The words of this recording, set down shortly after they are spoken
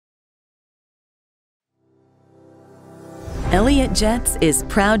Elliott Jets is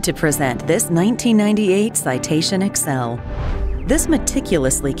proud to present this 1998 Citation Excel. This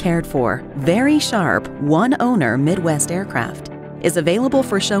meticulously cared for, very sharp, one-owner Midwest aircraft is available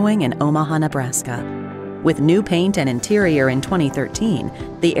for showing in Omaha, Nebraska. With new paint and interior in 2013,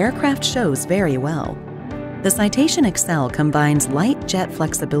 the aircraft shows very well. The Citation Excel combines light jet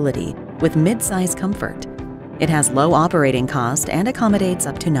flexibility with mid-size comfort. It has low operating cost and accommodates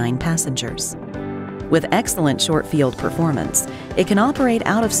up to 9 passengers. With excellent short-field performance, it can operate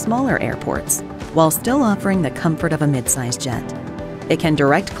out of smaller airports while still offering the comfort of a mid-size jet. It can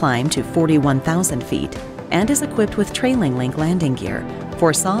direct climb to 41,000 feet and is equipped with trailing link landing gear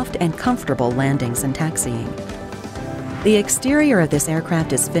for soft and comfortable landings and taxiing. The exterior of this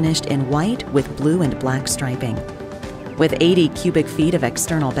aircraft is finished in white with blue and black striping. With 80 cubic feet of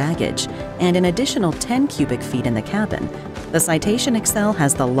external baggage and an additional 10 cubic feet in the cabin, the Citation Excel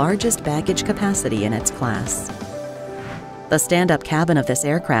has the largest baggage capacity in its class. The stand-up cabin of this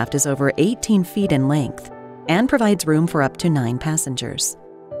aircraft is over 18 feet in length and provides room for up to 9 passengers.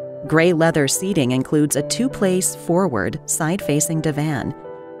 Gray leather seating includes a 2-place forward, side-facing divan,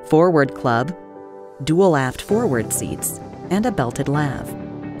 forward club, dual aft forward seats, and a belted lav.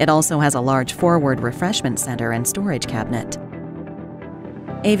 It also has a large forward refreshment center and storage cabinet.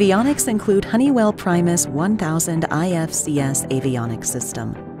 Avionics include Honeywell Primus 1000 IFCS avionics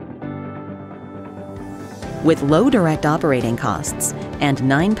system. With low direct operating costs and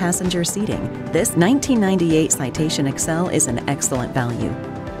 9-passenger seating, this 1998 Citation Excel is an excellent value.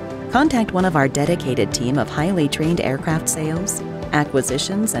 Contact one of our dedicated team of highly trained aircraft sales,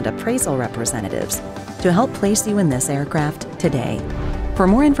 acquisitions, and appraisal representatives to help place you in this aircraft today. For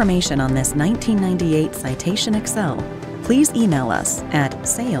more information on this 1998 Citation Excel, please email us at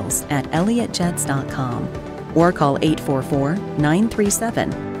sales@elliottjets.com or call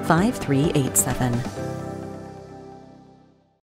 844-937-5387.